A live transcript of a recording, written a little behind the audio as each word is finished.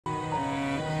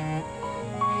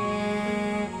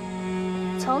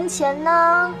从前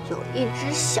呢，有一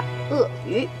只小鳄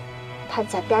鱼，它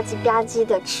在吧唧吧唧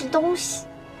地吃东西，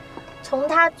从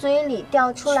它嘴里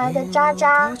掉出来的渣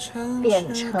渣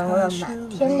变成了满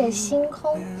天的星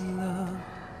空。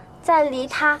在离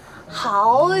它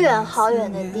好远好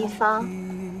远的地方，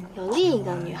有另一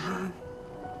个女孩。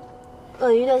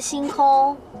鳄鱼的星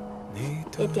空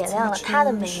也点亮了她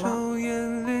的美貌。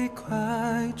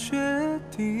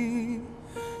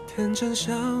天真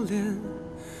笑脸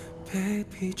被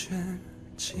疲倦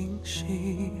侵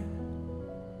袭，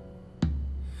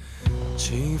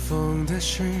起风的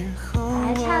时候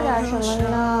还差点什么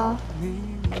呢？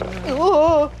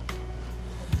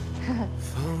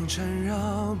风缠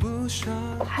绕不上，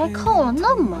还扣了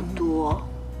那么多，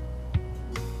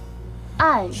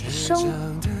爱与生，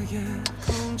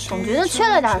总觉得缺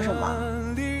了点什么。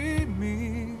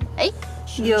哎，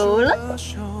有了！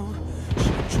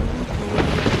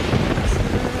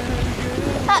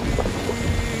哎，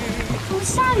怎么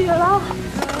下雨了？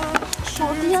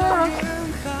老天啊！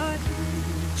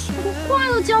我的花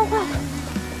都浇坏了。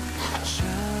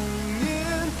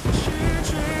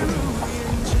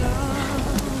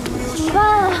怎么办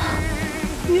啊？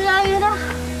雨来雨大，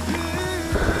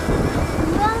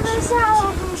不让再下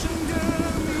了。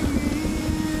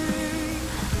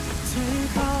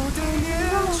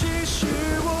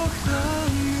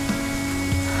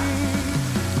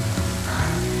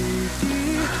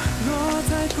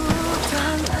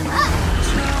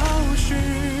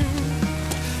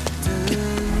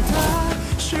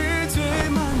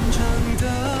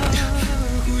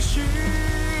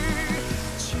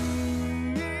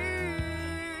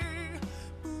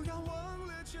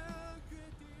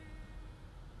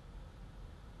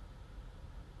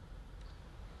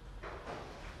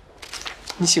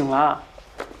你醒了，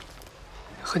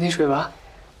喝点水吧。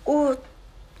我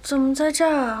怎么在这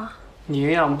儿啊？你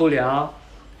营养不良，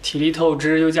体力透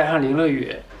支，又加上淋了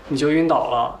雨，你就晕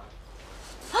倒了。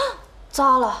啊！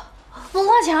糟了，文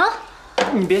化墙！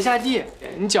你别下地，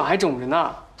你脚还肿着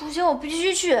呢。不行，我必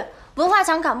须去。文化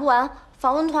墙赶不完，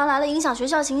访问团来了，影响学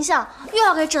校形象，又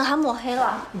要给郑涵抹黑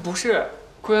了。不是，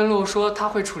顾元洛说他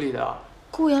会处理的。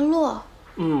顾元洛？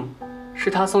是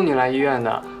他送你来医院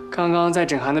的。刚刚在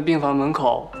郑涵的病房门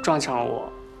口撞上了我。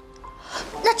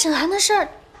那郑涵的事儿，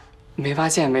没发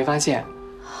现，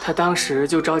他当时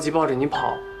就着急抱着你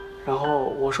跑，然后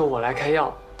我说我来开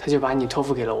药，他就把你托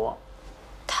付给了我。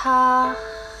他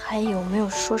还有没有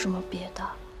说什么别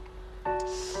的？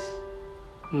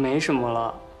没什么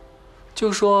了，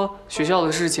就说学校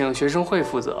的事情学生会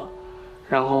负责，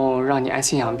然后让你安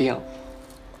心养病。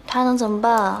他能怎么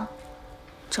办啊？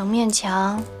整面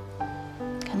墙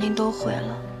肯定都毁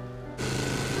了。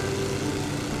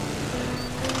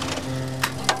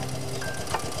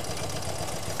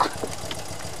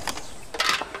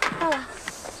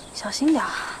小心点。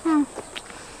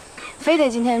非得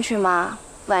今天去吗？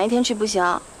晚一天去不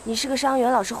行。你是个伤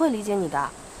员，老师会理解你的。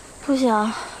不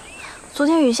行，昨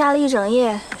天雨下了一整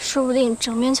夜，说不定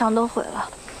整面墙都毁了。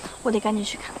我得赶紧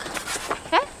去看看。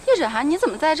哎，叶芷涵，你怎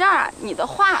么在这儿？你的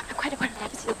话，快点，来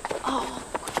不及了。哦，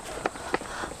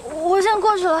我先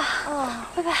过去了。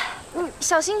拜拜。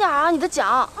小心点啊，你的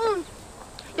脚。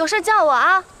有事叫我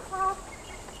啊。好。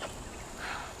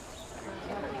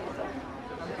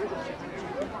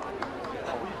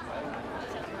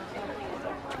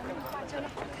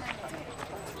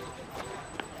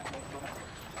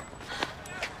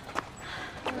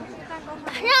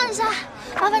让一下，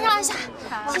麻烦让一下，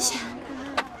谢谢。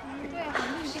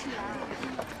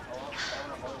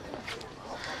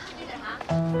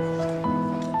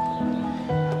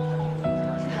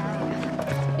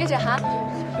叶芷涵，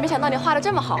没想到你画得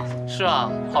这么好。是啊，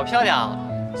好漂亮。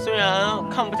虽然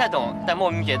看不太懂，但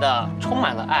莫名觉得充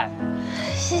满了爱。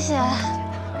谢谢。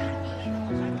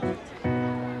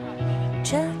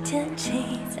这天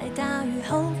气在大雨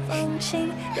后放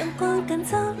晴，阳光赶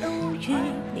走了乌云，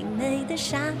明媚的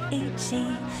下一季，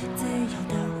自由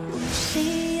的呼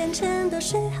吸，眼前都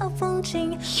是好风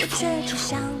景，我却只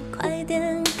想快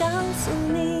点告诉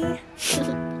你。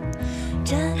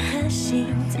这颗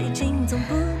心最近总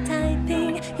不太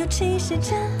平，尤其是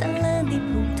见到了你，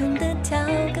扑通的跳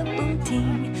个不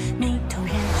停。你突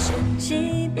然升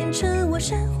级，变成我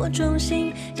生活中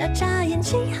心，眨眨眼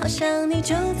睛，好像你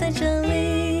就在这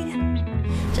里。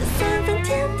这3分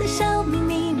甜的小秘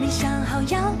密，没想好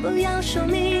要不要说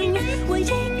明。我一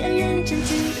个人占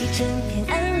据一整片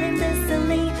暗恋的森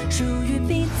林，属于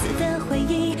彼此的回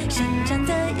忆，生长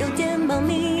得有点茂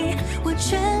密，我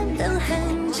全都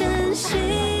很珍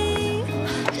惜。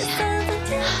这3分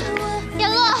甜的我，叶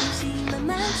落，慢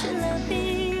慢吃了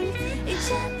冰，一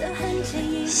切都很惬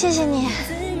意。谢谢你。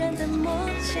自然的默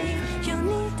契，有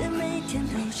你的每天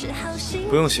都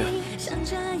不用谢，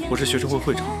我是学生会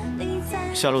会长，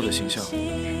夏洛的形象，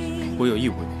我有义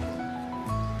务维护。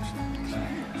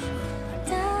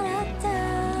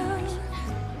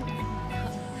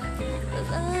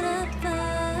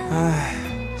唉，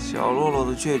小洛洛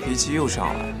的倔脾气又上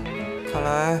来了，看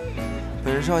来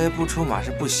本少爷不出马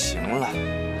是不行了。